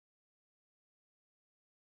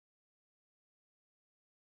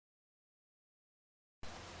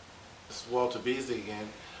This is Walter Beasley again.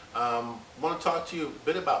 I want to talk to you a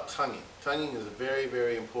bit about tonguing. Tonguing is a very,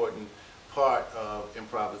 very important part of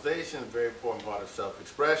improvisation, a very important part of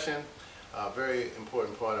self-expression, a very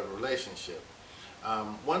important part of a relationship.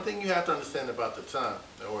 One thing you have to understand about the tongue,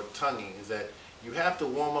 or tonguing, is that you have to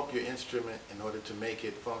warm up your instrument in order to make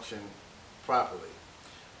it function properly.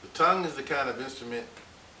 The tongue is the kind of instrument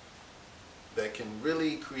that can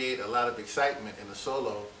really create a lot of excitement in a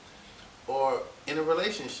solo or in a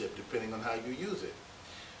relationship, depending on how you use it.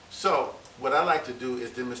 So what I like to do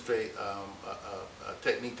is demonstrate a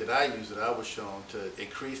technique that I use, that I was shown to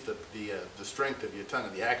increase the strength of your tongue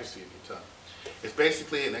and the accuracy of your tongue. It's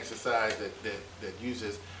basically an exercise that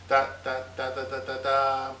uses da da da da da da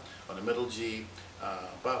da on the middle G,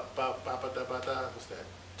 ba ba ba ba da ba da. What's that?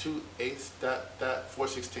 2/8 da da,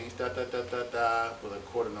 4/16 da da da da da with a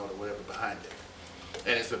quarter note or whatever behind it.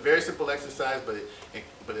 And it's a very simple exercise, but it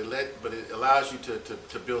allows you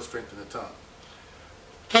to build strength in the tongue.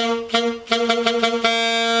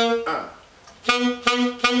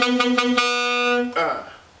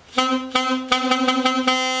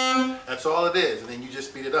 That's all it is, and then you just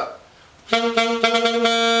speed it up. And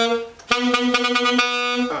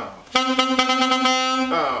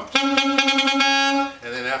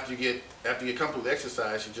then after you get comfortable with the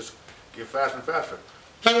exercise, you just get faster and faster.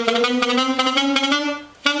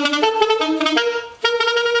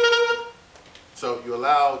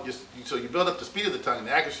 So you build up the speed of the tongue and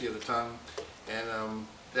the accuracy of the tongue, and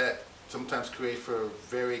that sometimes creates for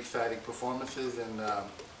very exciting performances and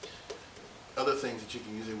other things that you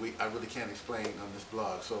can use. I really can't explain on this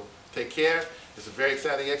blog. So take care. It's a very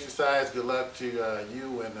exciting exercise. Good luck to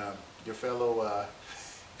you and your fellow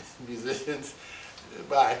musicians.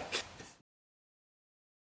 Bye.